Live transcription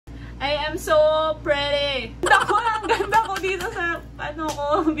I am so pretty. Ang ganda ko dito sa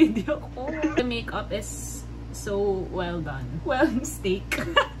video ko. The makeup is so well done. Well, steak.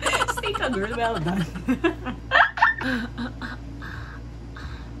 Steak a girl, well done.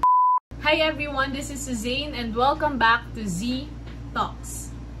 Hi everyone, this is Zane and welcome back to Z Talks.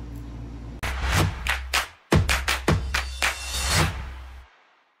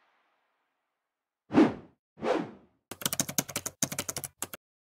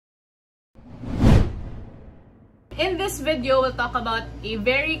 In this video, we'll talk about a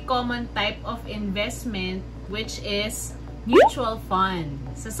very common type of investment, which is mutual fund.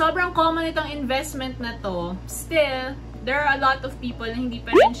 Sa sobrang common itong investment na to, still, there are a lot of people na hindi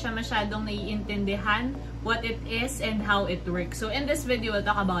pa rin siya masyadong naiintindihan what it is and how it works. So in this video, we'll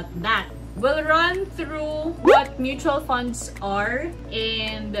talk about that. We'll run through what mutual funds are,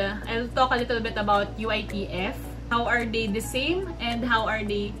 and I'll talk a little bit about UITF. How are they the same and how are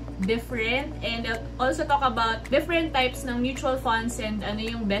they different, and I'll also talk about different types ng mutual funds and ano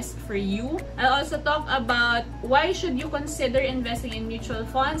yung best for you. I'll also talk about why should you consider investing in mutual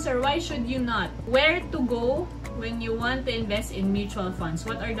funds or why should you not. Where to go when you want to invest in mutual funds.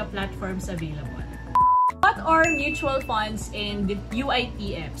 What are the platforms available? What are mutual funds and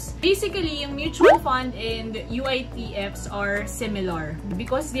UITFs? Basically, yung mutual fund and UITFs are similar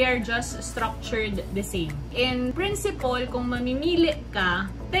because they are just structured the same. In principle, kung mamimili ka,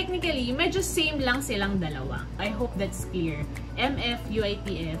 technically, medyo same lang silang dalawa. I hope that's clear. MF,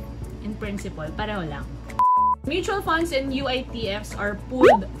 UITF, in principle, pareho lang. Mutual funds and UITFs are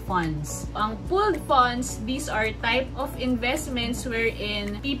pooled funds. Ang pooled funds, these are type of investments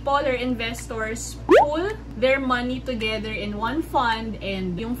wherein people or investors pool their money together in one fund,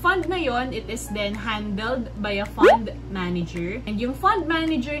 and yung fund na yon, it is then handled by a fund manager, and yung fund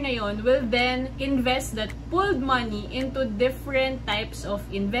manager na yon will then invest that pooled money into different types of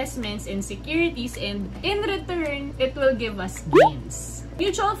investments and securities, and in return, it will give us gains.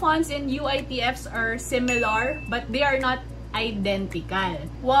 Mutual funds and UITFs are similar, but they are not identical.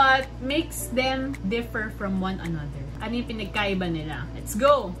 What makes them differ from one another? Ano yung pinagkaiba nila? Let's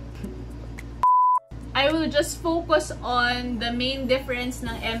go! I will just focus on the main difference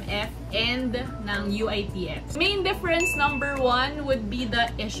ng MF and ng UITF. Main difference number 1 would be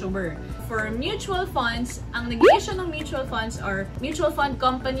the issuer. For mutual funds, ang nag-issue ng mutual funds are mutual fund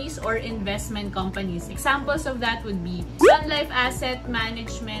companies or investment companies. Examples of that would be Sun Life Asset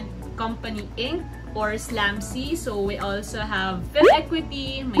Management Company Inc. or SLAMC. So we also have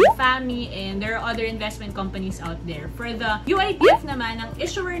PhilEquity, may FAMI, and there are other investment companies out there. For the UITF naman, ang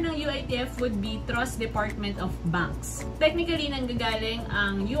issuer ng UITF would be Trust Department of Banks. Technically, nanggagaling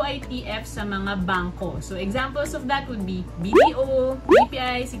ang UITF sa mga bangko. So examples of that would be BDO,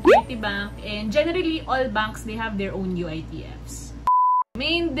 BPI, Security Bank, and generally all banks, they have their own UITFs.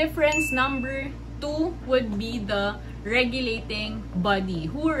 Main difference number 2 would be the regulating body.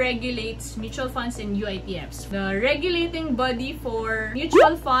 Who regulates mutual funds and UITFs? The regulating body for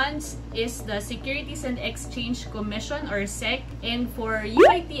mutual funds is the Securities and Exchange Commission or SEC, and for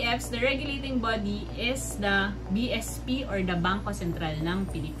UITFs, the regulating body is the BSP or the Bangko Sentral ng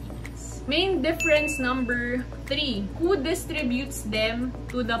Pilipinas. Main difference number 3, who distributes them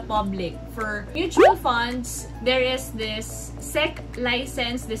to the public? For mutual funds, there is this SEC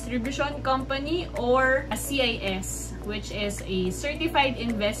License Distribution Company or a CIS, which is a Certified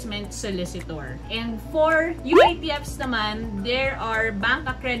Investment Solicitor. And for UITFs naman, there are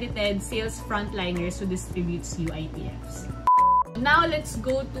bank-accredited sales frontliners who distributes UITFs. Now, let's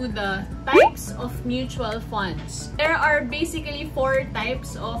go to the types of mutual funds. There are basically 4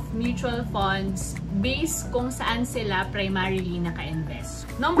 types of mutual funds based kung saan sila primarily naka-invest.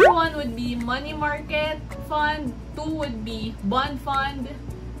 Number 1 would be money market fund, 2 would be bond fund,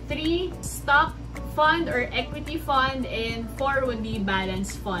 3 stock fund or equity fund, and 4 would be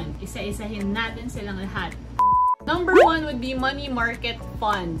balance fund. Isa-isahin natin silang lahat. Number 1 would be money market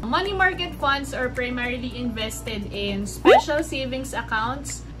fund. Money market funds are primarily invested in special savings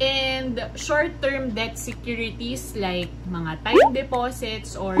accounts and short-term debt securities like mga time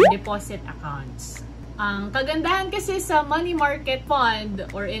deposits or deposit accounts. Ang kagandahan kasi sa money market fund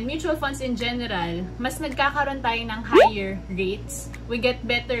or in mutual funds in general, mas nagkakaroon tayo ng higher rates. We get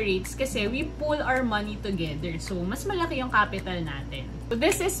better rates kasi we pool our money together. So, mas malaki yung capital natin. So,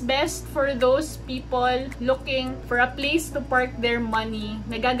 this is best for those people looking for a place to park their money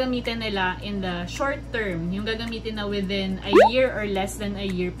na gagamitin nila in the short term. Yung gagamitin na within a year or less than a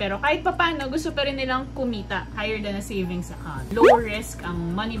year. Pero kahit papano, gusto pa rin nilang kumita higher than a savings account. Low risk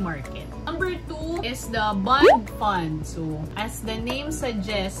ang money market. Number 2 is the bond fund. So, as the name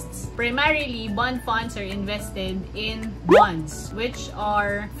suggests, primarily, bond funds are invested in bonds, which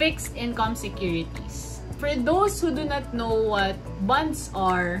are fixed income securities. For those who do not know what bonds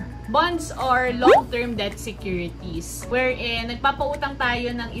are long-term debt securities wherein nagpapautang tayo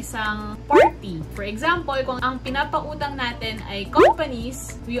ng isang party. For example, kung ang pinapautang natin ay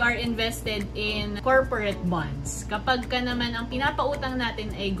companies, we are invested in corporate bonds. Kapag ka naman ang pinapautang natin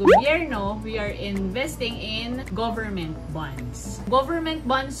ay gobyerno, we are investing in government bonds. Government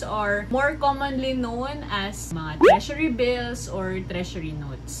bonds are more commonly known as mga treasury bills or treasury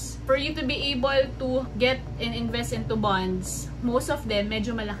notes. For you to be able to get and invest into bonds, most of them,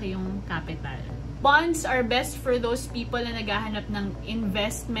 medyo malaki yung capital. Bonds are best for those people na naghahanap ng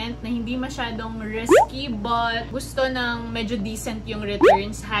investment na hindi masyadong risky but gusto ng medyo decent yung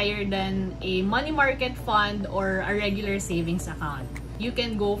returns, higher than a money market fund or a regular savings account. You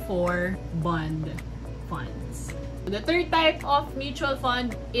can go for bond funds. The third type of mutual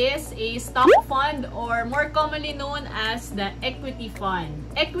fund is a stock fund, or more commonly known as the equity fund.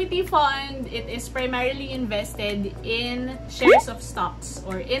 Equity fund, it is primarily invested in shares of stocks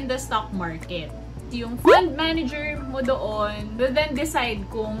or in the stock market. Yung fund manager mo doon will then decide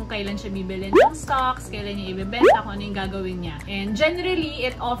kung kailan siya bibili ng stocks, kailan niya ibebenta, kung ano yung gagawin niya. And generally,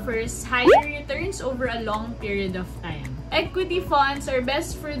 it offers higher returns over a long period of time. Equity funds are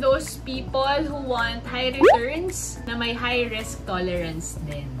best for those people who want high returns na may high risk tolerance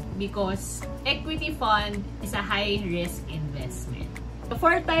din, because equity fund is a high risk investment. The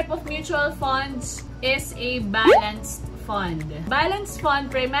fourth type of mutual funds is a balanced fund. Balanced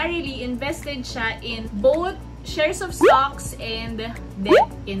fund, primarily invested siya in both shares of stocks and debt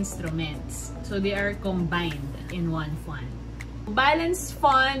instruments. So they are combined in one fund. Balanced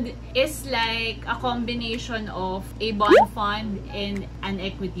fund is like a combination of a bond fund and an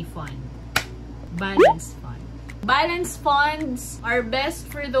equity fund. Balanced fund. Balanced funds are best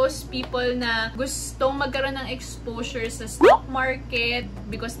for those people na gustong magkaroon ng exposure sa stock market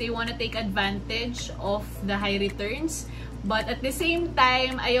because they want to take advantage of the high returns. But at the same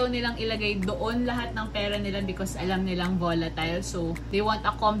time, ayaw nilang ilagay doon lahat ng pera nila because alam nilang volatile. So, they want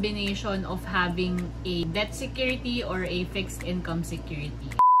a combination of having a debt security or a fixed income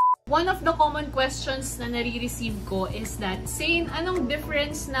security. One of the common questions na nare-receive ko is that, saying, anong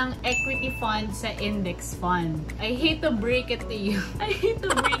difference ng equity fund sa index fund? I hate to break it to you. I hate to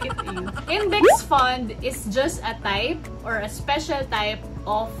break it to you. Index fund is just a type or a special type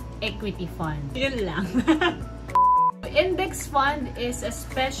of equity fund. Yun lang. Index fund is a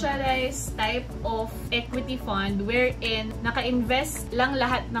specialized type of equity fund wherein naka-invest lang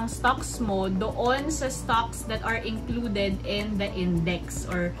lahat ng stocks mo doon sa stocks that are included in the index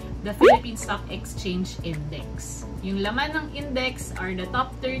or the Philippine Stock Exchange Index. Yung laman ng index are the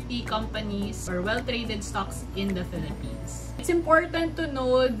top 30 companies or well-traded stocks in the Philippines. It's important to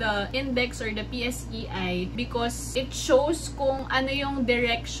know the index or the PSEI because it shows kung ano yung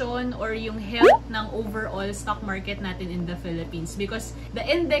direction or yung health ng overall stock market natin in the Philippines, because the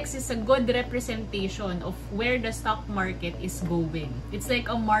index is a good representation of where the stock market is going. It's like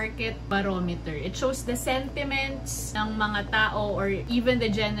a market barometer. It shows the sentiments ng mga tao or even the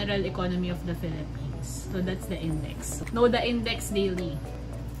general economy of the Philippines. So that's the index. Know the index daily.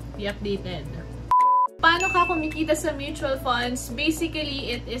 Be updated. Paano ka kumikita sa mutual funds? Basically,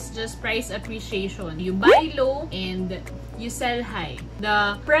 it is just price appreciation. You buy low and you sell high.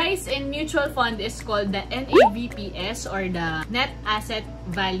 The price in mutual fund is called the NAVPS or the Net Asset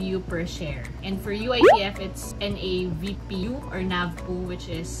Value per Share. And for UITF, it's NAVPU or NAVPU, which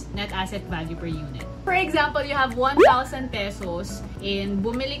is Net Asset Value per Unit. For example, you have 1,000 pesos and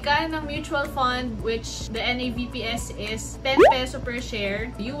bumili ka ng mutual fund which the NAVPS is 10 peso per share.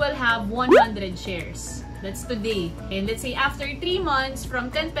 You will have 100 shares. That's today. And let's say after 3 months,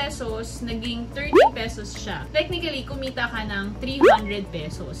 from 10 pesos, naging 30 pesos siya. Technically, kumita ka ng 300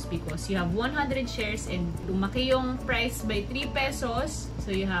 pesos because you have 100 shares and lumaki yung price by 3 pesos.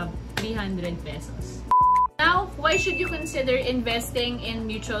 So you have 300 pesos. Now, why should you consider investing in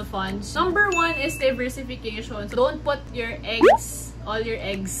mutual funds? Number 1 is diversification. So don't put your eggs, all your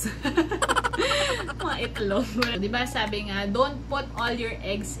eggs, mga itlog. Diba sabi nga, don't put all your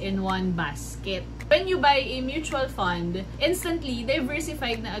eggs in one basket. When you buy a mutual fund, instantly,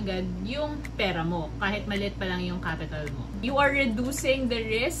 diversified na agad yung pera mo, kahit maliit pa lang yung capital mo. You are reducing the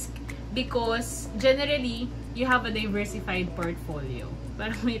risk because generally, you have a diversified portfolio.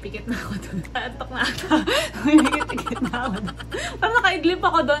 Parang may pikit na ako doon. Antok na ako. May pikit na ako doon. Parang nakaiglip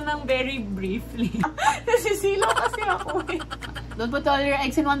ako doon ng very briefly. Nasisilaw kasi ako eh. Don't put all your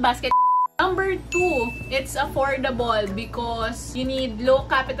eggs in one basket. Number 2, it's affordable because you need low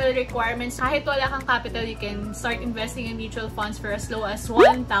capital requirements. Kahit wala kang capital, you can start investing in mutual funds for as low as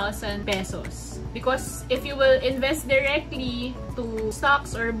 1,000 pesos. Because if you will invest directly to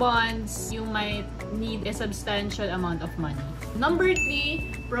stocks or bonds, you might need a substantial amount of money. Number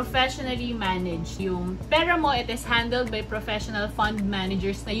 3, professionally managed. Yung pera mo, it is handled by professional fund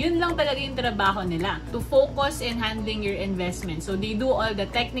managers na yun lang talaga yung trabaho nila to focus in handling your investment. So they do all the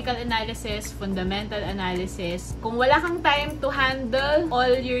technical analysis, fundamental analysis. Kung wala kang time to handle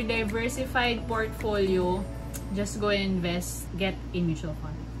all your diversified portfolio, just go and invest, get a mutual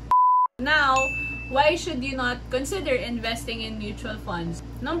fund. Now, why should you not consider investing in mutual funds?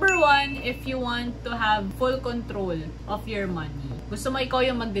 Number 1, if you want to have full control of your money. Gusto mo ikaw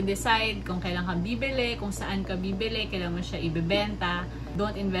yung magde-decide kung kailan ka bibili, kung saan ka bibili, kailan mo siya ibebenta.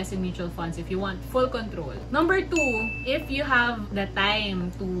 Don't invest in mutual funds if you want full control. Number 2, if you have the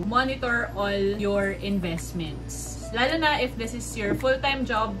time to monitor all your investments. Lalo na if this is your full-time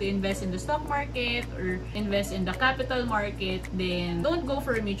job to invest in the stock market or invest in the capital market, then don't go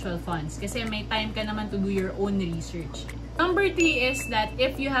for mutual funds kasi may time ka naman to do your own research. Number 3 is that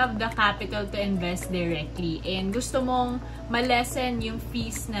if you have the capital to invest directly and gusto mong malesen yung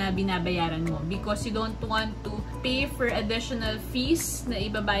fees na binabayaran mo because you don't want to pay for additional fees na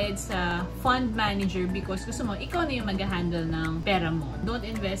ibabayad sa fund manager because gusto mo ikaw na yung mag-handle ng pera mo. Don't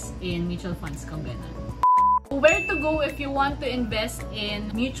invest in mutual funds kung ganun. Where to go if you want to invest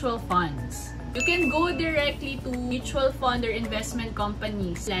in mutual funds? You can go directly to mutual fund or investment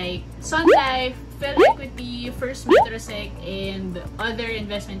companies like Sun Life, Phil-Equity, First Metrosec, and other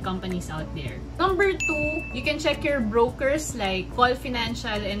investment companies out there. Number 2, you can check your brokers like Call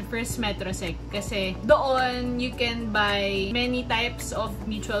Financial and First Metrosec kasi doon you can buy many types of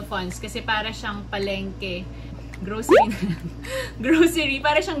mutual funds kasi para siyang palengke.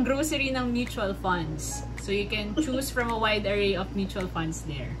 Para siyang grocery ng mutual funds. So you can choose from a wide array of mutual funds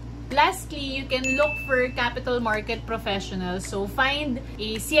there. Lastly, you can look for capital market professionals. So find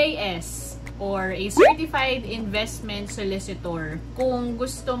a CIS or a Certified Investment Solicitor kung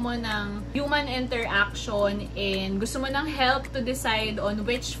gusto mo ng human interaction and gusto mo ng help to decide on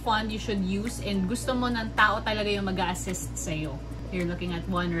which fund you should use and gusto mo ng tao talaga yung mag-assist sa'yo. You're looking at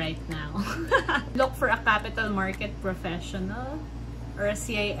one right now. Look for a capital market professional or a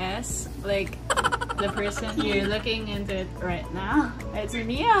CIS, like the person you're looking into it right now. It's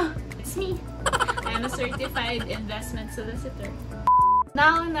Mia. It's me. I'm a certified investment solicitor.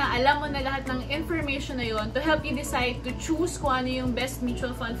 Now na alam mo na lahat ng information na yon, to help you decide to choose kung ano yung best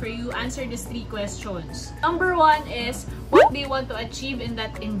mutual fund for you, answer these 3 questions. Number 1 is, what do you want to achieve in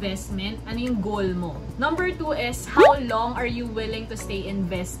that investment? Ano yung goal mo? Number 2 is, how long are you willing to stay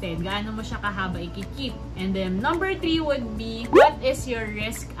invested? Gaano mo siya kahaba ikikip? And then, number 3 would be, what is your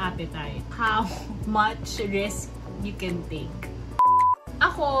risk appetite? How much risk you can take?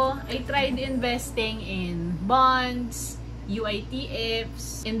 Ako, I tried investing in bonds,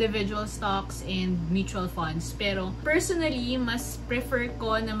 UITFs, individual stocks, and mutual funds. Pero personally, mas prefer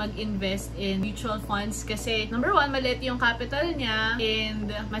ko na mag-invest in mutual funds kasi number 1, maliit yung capital niya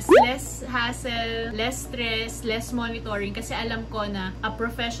and mas less hassle, less stress, less monitoring kasi alam ko na a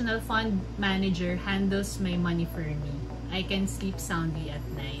professional fund manager handles my money for me. I can sleep soundly at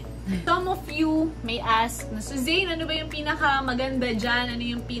night. Some of you may ask, so Zane, ano ba yung pinaka-maganda dyan? Ano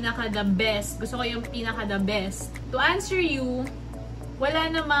yung pinaka-the best? Gusto ko yung pinaka-the best. To answer you, wala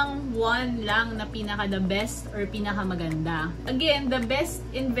namang one lang na pinaka-the best or pinaka-maganda. Again, the best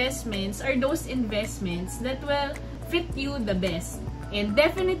investments are those investments that will fit you the best. And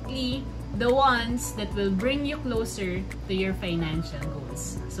definitely, the ones that will bring you closer to your financial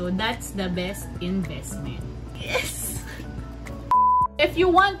goals. So that's the best investment. Yes! If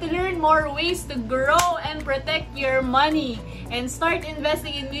you want to learn more ways to grow and protect your money and start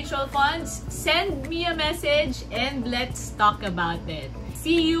investing in mutual funds, send me a message and let's talk about it.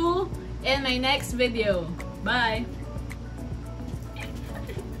 See you in my next video. Bye!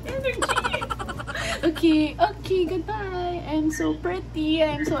 Energy! Okay, goodbye. I'm so pretty.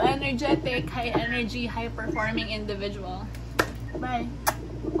 I'm so energetic, high energy, high performing individual. Bye!